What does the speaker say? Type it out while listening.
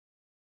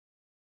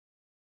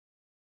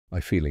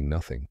I'm feeling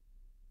nothing.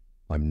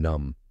 I'm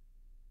numb.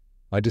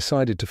 I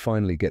decided to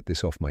finally get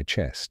this off my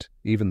chest,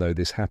 even though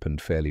this happened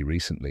fairly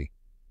recently.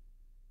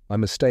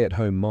 I'm a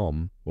stay-at-home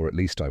mom, or at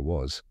least I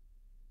was.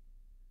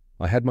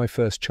 I had my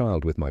first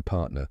child with my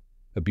partner,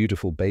 a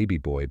beautiful baby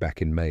boy,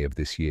 back in May of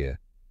this year.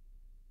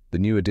 The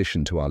new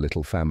addition to our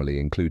little family,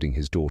 including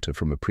his daughter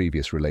from a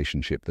previous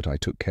relationship that I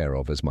took care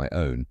of as my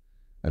own,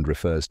 and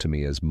refers to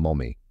me as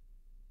Mommy.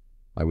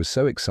 I was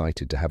so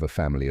excited to have a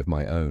family of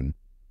my own.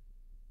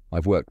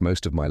 I've worked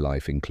most of my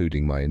life,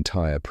 including my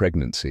entire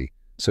pregnancy,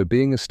 so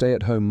being a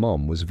stay-at-home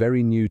mom was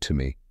very new to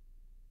me.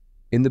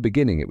 In the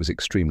beginning it was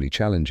extremely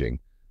challenging,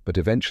 but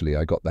eventually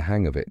I got the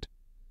hang of it.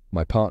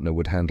 My partner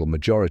would handle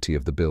majority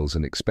of the bills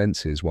and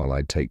expenses while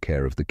I'd take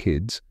care of the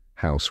kids,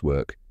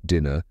 housework,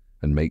 dinner,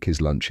 and make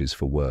his lunches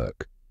for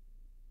work.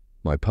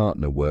 My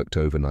partner worked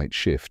overnight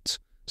shifts,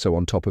 so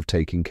on top of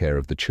taking care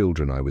of the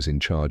children, I was in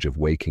charge of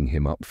waking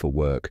him up for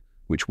work,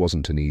 which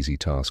wasn't an easy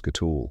task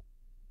at all.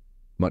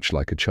 Much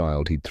like a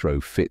child, he'd throw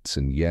fits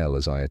and yell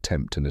as I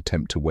attempt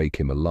to wake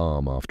him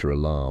alarm after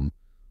alarm,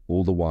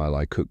 all the while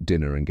I cook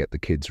dinner and get the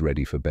kids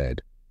ready for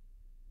bed.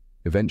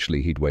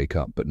 Eventually he'd wake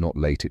up, but not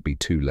late, it'd be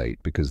too late,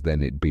 because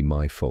then it'd be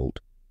my fault.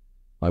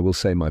 I will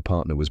say my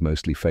partner was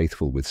mostly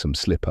faithful, with some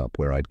slip-up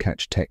where I'd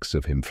catch texts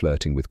of him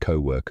flirting with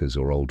co-workers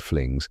or old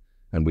flings,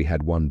 and we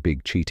had one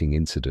big cheating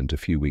incident a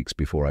few weeks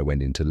before I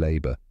went into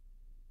labor.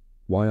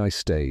 Why I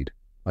stayed,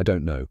 I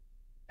don't know.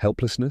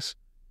 Helplessness?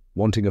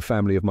 Wanting a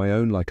family of my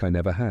own like I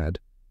never had?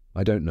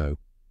 I don't know.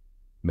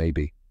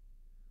 Maybe.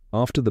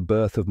 After the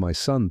birth of my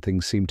son,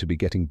 things seemed to be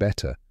getting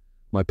better.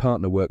 My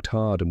partner worked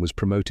hard and was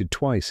promoted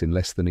twice in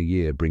less than a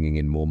year, bringing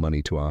in more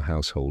money to our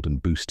household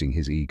and boosting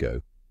his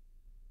ego.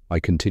 I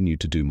continued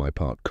to do my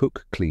part: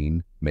 cook,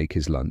 clean, make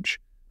his lunch,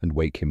 and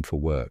wake him for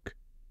work.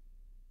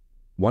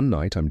 One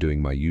night I'm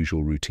doing my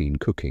usual routine,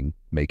 cooking,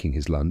 making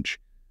his lunch,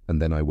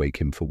 and then I wake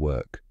him for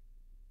work.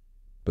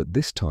 But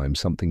this time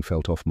something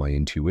felt off. My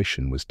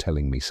intuition was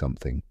telling me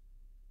something.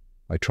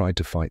 I tried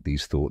to fight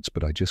these thoughts,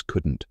 but I just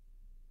couldn't.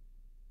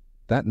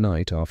 That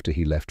night, after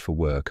he left for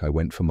work, I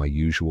went for my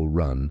usual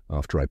run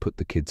after I put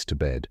the kids to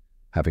bed,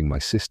 having my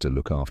sister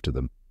look after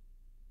them.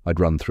 I'd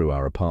run through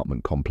our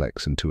apartment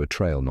complex and to a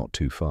trail not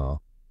too far.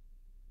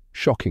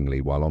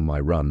 Shockingly, while on my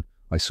run,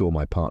 I saw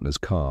my partner's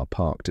car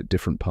parked at a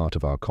different part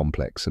of our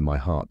complex, and my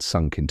heart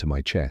sunk into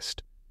my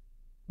chest.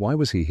 Why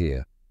was he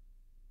here?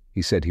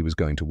 He said he was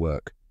going to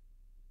work.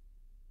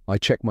 I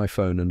checked my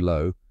phone, and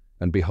lo,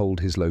 and behold,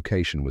 his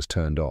location was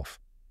turned off.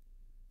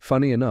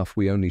 Funny enough,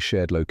 we only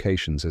shared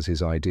locations as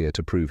his idea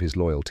to prove his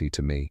loyalty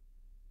to me.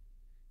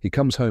 He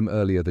comes home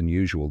earlier than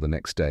usual the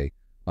next day.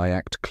 I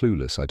act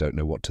clueless, I don't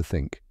know what to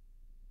think.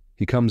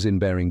 He comes in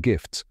bearing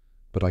gifts,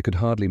 but I could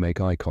hardly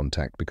make eye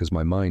contact because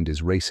my mind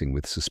is racing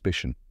with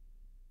suspicion.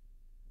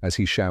 As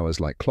he showers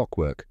like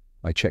clockwork,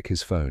 I check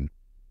his phone.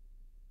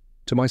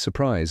 To my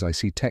surprise, I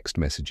see text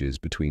messages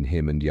between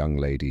him and young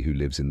lady who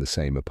lives in the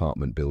same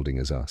apartment building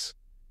as us.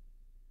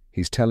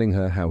 He's telling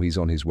her how he's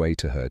on his way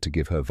to her to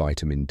give her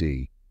vitamin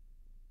D.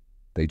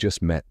 They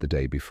just met the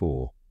day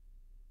before.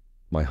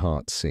 My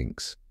heart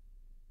sinks.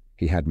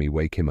 He had me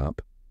wake him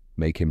up,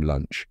 make him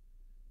lunch,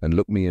 and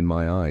look me in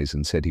my eyes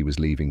and said he was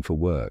leaving for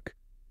work.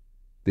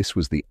 This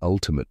was the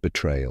ultimate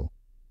betrayal.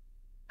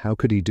 How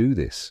could he do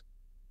this?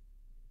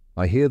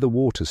 I hear the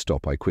water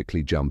stop. I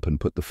quickly jump and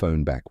put the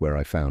phone back where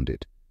I found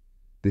it.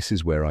 This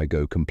is where I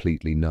go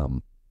completely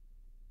numb.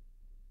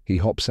 He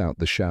hops out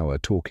the shower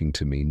talking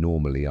to me.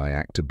 Normally I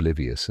act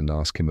oblivious and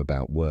ask him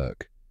about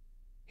work.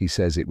 He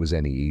says it was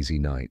any easy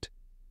night.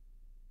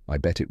 I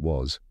bet it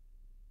was.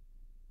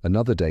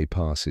 Another day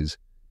passes.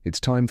 It's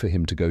time for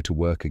him to go to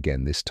work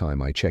again. This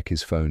time I check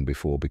his phone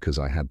before because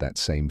I had that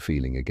same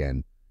feeling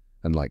again,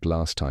 and like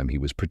last time he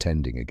was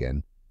pretending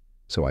again.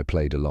 So I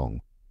played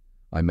along.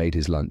 I made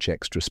his lunch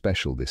extra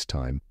special this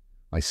time.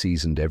 I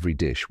seasoned every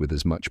dish with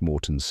as much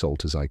Morton's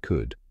salt as I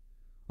could.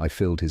 I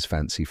filled his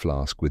fancy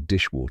flask with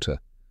dishwater.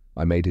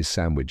 I made his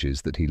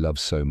sandwiches that he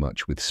loves so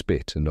much with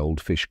spit and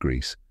old fish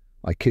grease.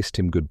 I kissed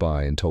him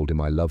goodbye and told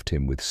him I loved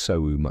him with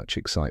so much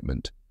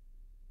excitement.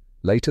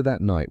 Later that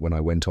night, when I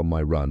went on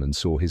my run and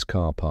saw his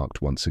car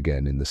parked once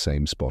again in the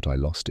same spot, I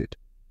lost it.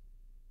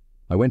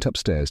 I went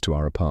upstairs to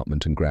our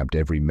apartment and grabbed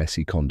every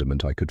messy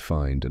condiment I could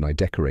find, and I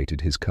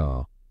decorated his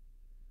car.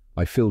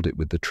 I filled it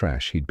with the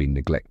trash he'd been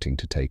neglecting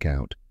to take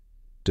out.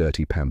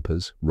 Dirty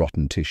Pampers,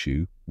 rotten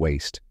tissue,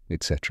 waste,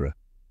 etc.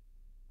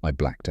 I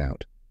blacked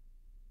out.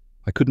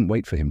 I couldn't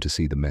wait for him to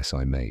see the mess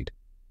I made.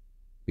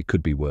 It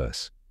could be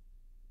worse.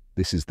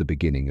 This is the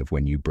beginning of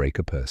when you break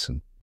a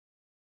person.